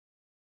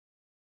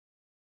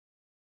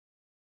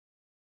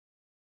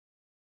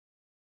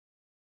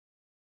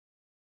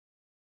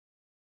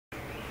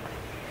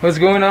What's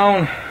going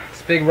on?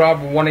 It's Big Rob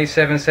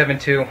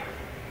 18772.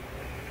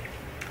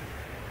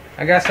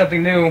 I got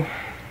something new.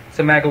 It's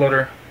a mag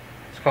loader.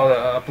 It's called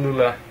a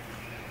Uplula.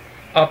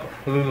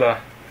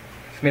 Uplula.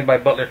 It's made by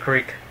Butler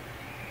Creek.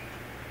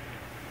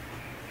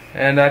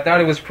 And I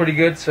thought it was pretty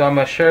good, so I'm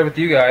gonna share it with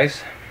you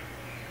guys.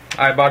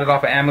 I bought it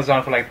off of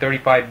Amazon for like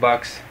 35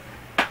 bucks.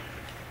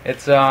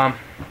 It's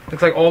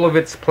looks like all of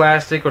it's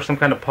plastic or some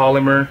kind of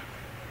polymer.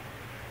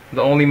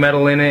 The only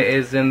metal in it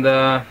is in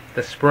the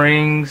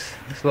springs.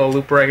 This little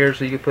loop right here,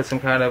 so you can put some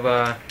kind of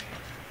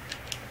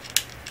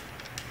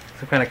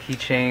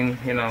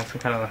keychain, you know, some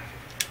kind of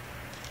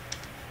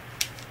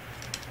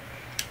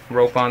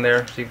rope on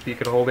there, so you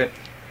could hold it,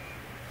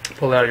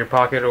 pull it out of your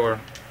pocket, or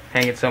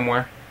hang it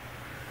somewhere.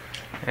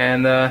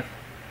 And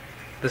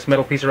this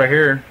metal piece right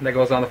here that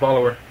goes on the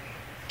follower.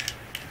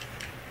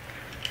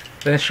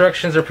 The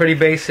instructions are pretty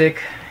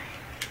basic.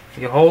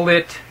 You hold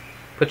it,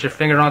 put your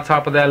finger on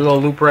top of that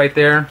little loop right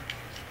there,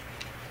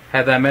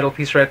 have that metal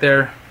piece right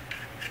there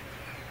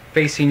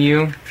facing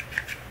you,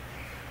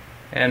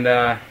 and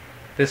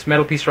this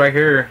metal piece right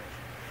here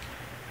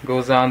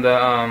goes on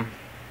the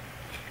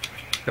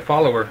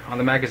follower on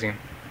the magazine.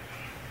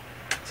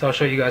 So I'll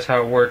show you guys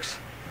how it works.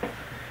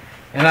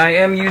 And I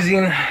am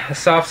using a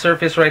soft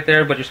surface right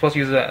there, but you're supposed to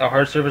use a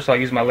hard surface, so I'll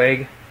use my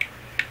leg.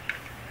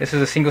 This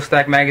is a single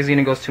stack magazine.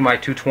 It goes to my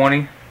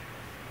 220.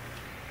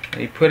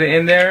 And you put it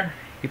in there.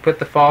 You put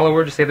the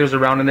follower, just say there's a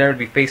round in there, it'd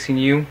be facing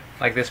you,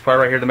 like this part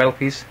right here, the metal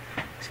piece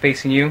is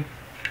facing you.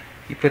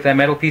 You put that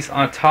metal piece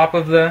on top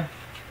of the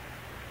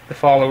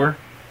follower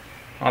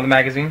on the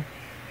magazine.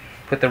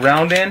 Put the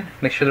round in,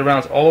 make sure the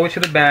round's all the way to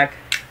the back.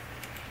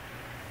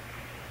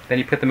 Then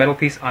you put the metal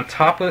piece on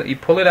top of it, you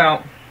pull it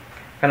out,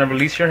 kind of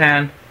release your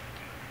hand,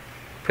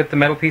 put the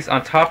metal piece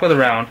on top of the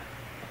round,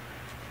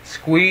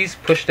 squeeze,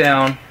 push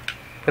down,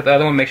 put the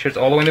other one, make sure it's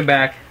all the way in the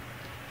back.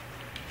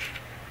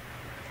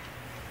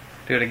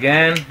 Do it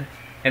again,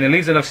 and it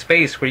leaves enough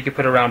space where you can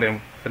put a round in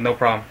with no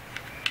problem.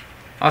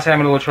 I was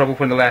having a little trouble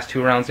putting the last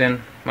 2 rounds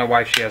in. My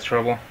wife, she has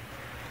trouble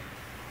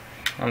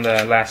on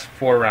the last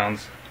 4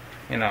 rounds,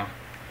 you know.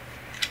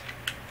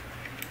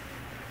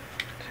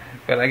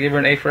 But I give her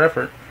an A for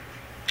effort.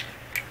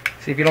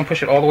 See, if you don't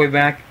push it all the way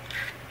back,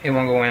 it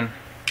won't go in.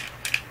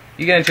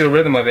 You get into a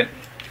rhythm of it,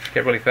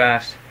 get really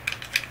fast.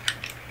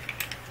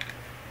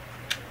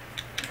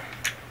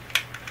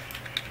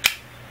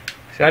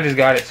 See, I just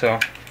got it, so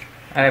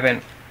I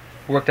haven't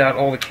worked out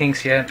all the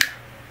kinks yet.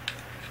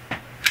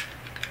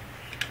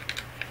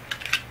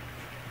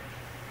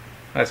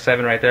 That's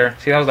 7 right there.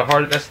 See, that was the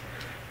hard.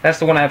 That's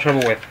the one I have trouble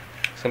with.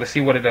 So let's see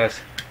what it does.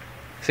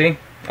 See,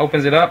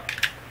 opens it up.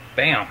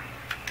 Bam.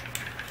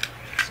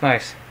 It's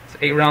nice. It's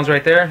 8 rounds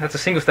right there. That's a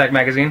single stack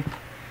magazine.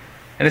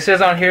 And it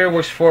says on here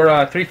works for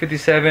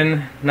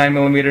 357,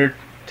 9mm,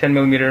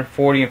 10mm,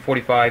 40, and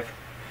 45.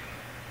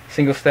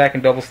 Single stack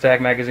and double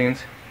stack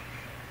magazines.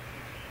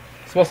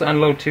 It's supposed to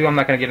unload too. I'm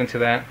not going to get into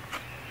that.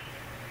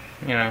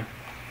 You know,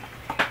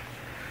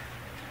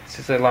 it's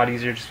just a lot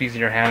easier just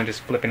using your hand and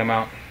just flipping them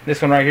out.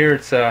 This one right here,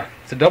 it's a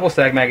double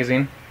stack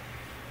magazine.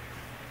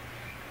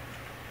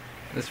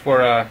 This is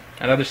for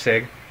another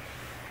SIG.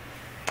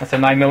 That's a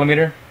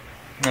 9mm.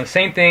 And the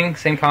same thing,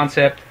 same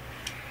concept.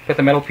 Put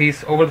the metal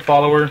piece over the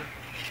follower,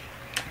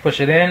 push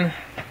it in.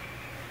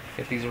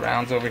 Get these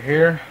rounds over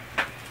here.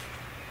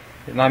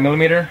 The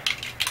 9mm.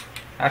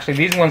 Actually,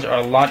 these ones are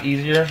a lot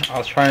easier. I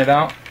was trying it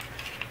out,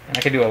 and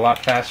I could do a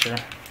lot faster.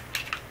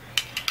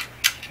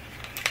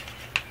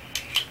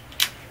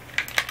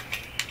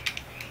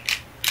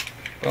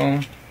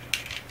 Boom.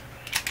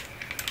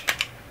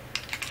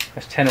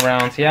 That's 10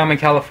 rounds. Yeah, I'm in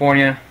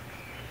California.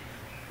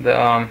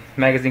 The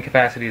magazine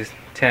capacity is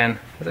 10.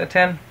 Was that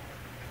 10?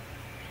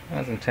 That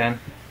wasn't 10.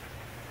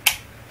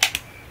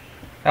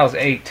 That was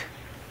 8.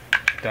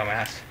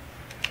 Dumbass.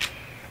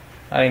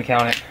 I didn't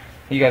count it.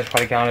 You guys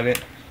probably counted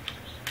it.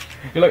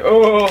 You're like,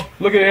 oh,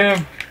 look at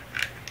him.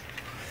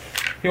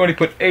 He only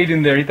put 8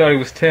 in there. He thought it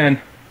was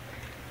 10.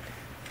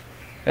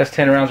 That's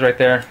 10 rounds right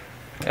there.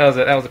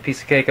 That was a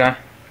piece of cake, huh?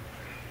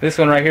 This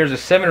one right here is a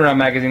 7-round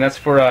magazine. That's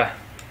for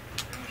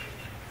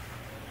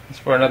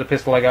another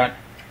pistol I got.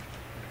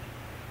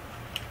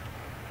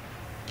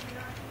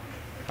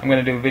 I'm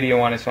gonna do a video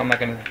on it, so I'm not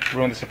gonna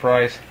ruin the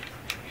surprise.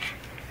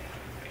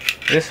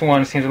 This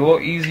one seems a little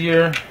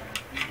easier.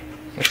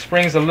 The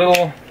spring's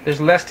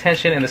there's less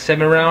tension in the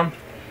 7-round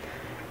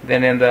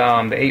than in the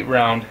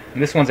 8-round.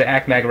 And this one's an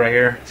ACK mag right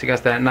here. So you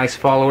got that nice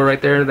follower right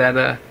there.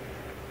 That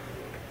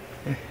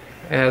it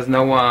has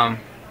no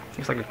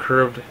it's like a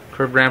curved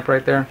ramp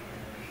right there.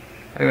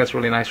 I think that's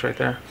really nice right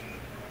there.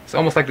 It's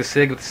almost like the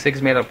SIG, but the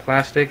SIG's made of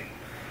plastic.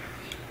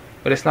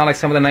 But it's not like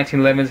some of the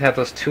 1911s have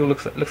those 2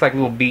 looks like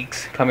little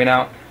beaks coming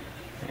out.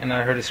 And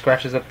I heard it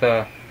scratches up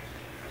the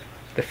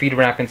feed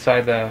ramp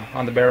inside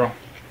on the barrel.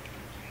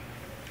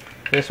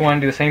 This one,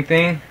 do the same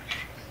thing.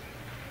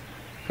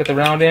 Put the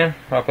round in,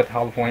 or I'll put the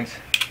hollow points.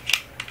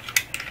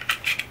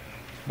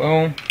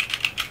 Boom.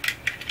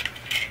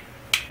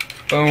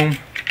 Boom.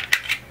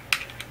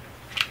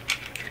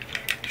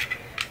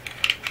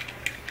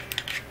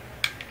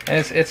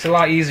 And it's a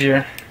lot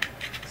easier.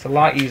 It's a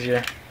lot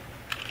easier.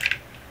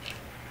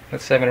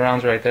 That's 7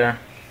 rounds right there.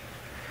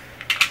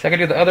 So I can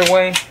do it the other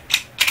way.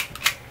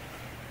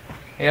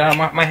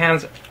 Yeah, my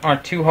hands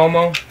aren't too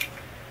homo,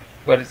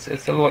 but it's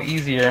a little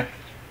easier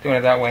doing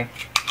it that way.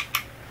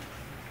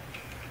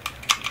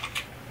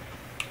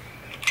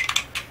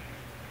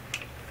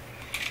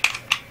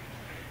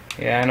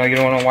 Yeah, I know you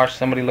don't want to watch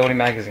somebody loading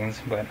magazines,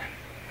 but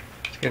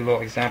let's get a little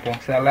example.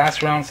 So that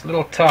last round's a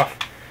little tough,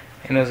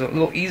 and it was a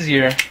little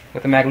easier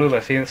with the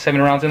Uplula. See,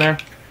 7 rounds in there?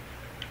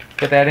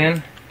 Put that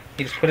in.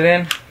 You just put it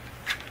in,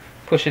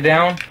 push it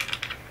down,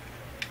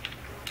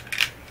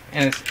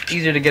 and it's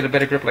easier to get a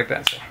better grip like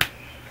that. So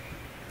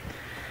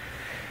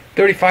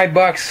 35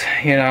 bucks,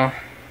 you know,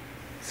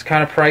 it's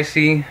kind of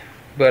pricey,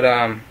 but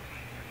I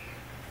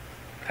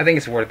think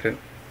it's worth it.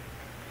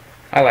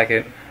 I like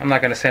it. I'm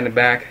not gonna send it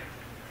back.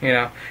 You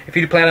know, if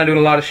you plan on doing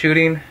a lot of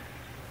shooting,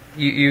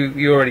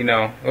 you already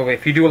know. Okay,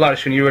 if you do a lot of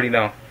shooting, you already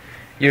know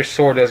your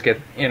sword does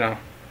get, you know,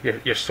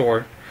 your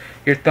sword,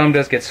 your thumb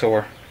does get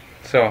sore.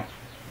 So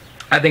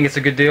I think it's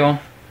a good deal.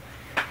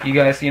 You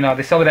guys, you know,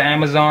 they sell it at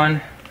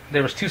Amazon.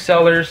 There was 2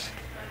 sellers.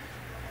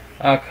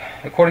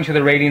 According to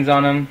the ratings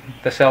on them,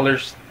 the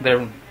sellers,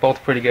 they're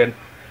both pretty good.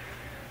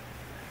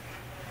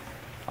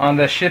 On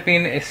the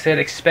shipping, it said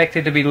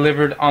expected to be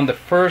delivered on the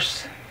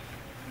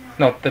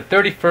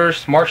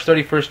 31st, March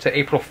 31st to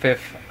April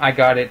 5th. I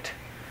got it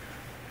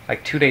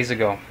like 2 days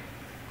ago.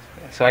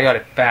 So I got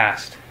it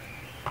fast.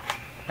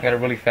 I got it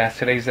really fast.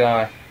 Today's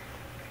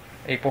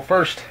April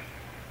 1st.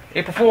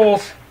 April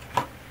Fools.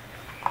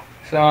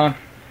 So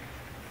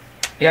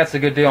yeah, it's a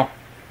good deal.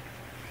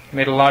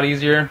 Made it a lot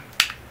easier.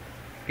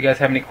 If you guys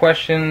have any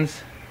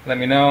questions, let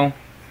me know.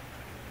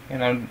 You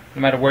know,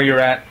 no matter where you're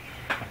at,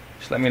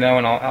 just let me know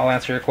and I'll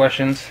answer your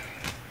questions.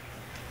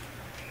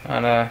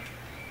 On when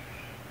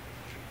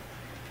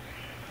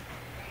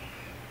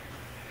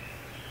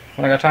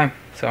I got time.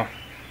 So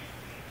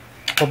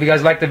hope you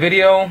guys liked the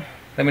video.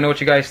 Let me know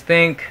what you guys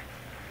think.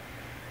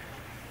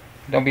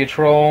 Don't be a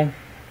troll.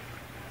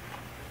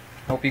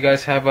 Hope you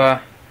guys have a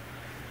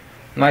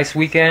nice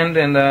weekend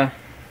and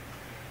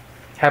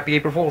happy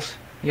April Fools.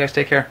 You guys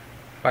take care.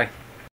 Bye.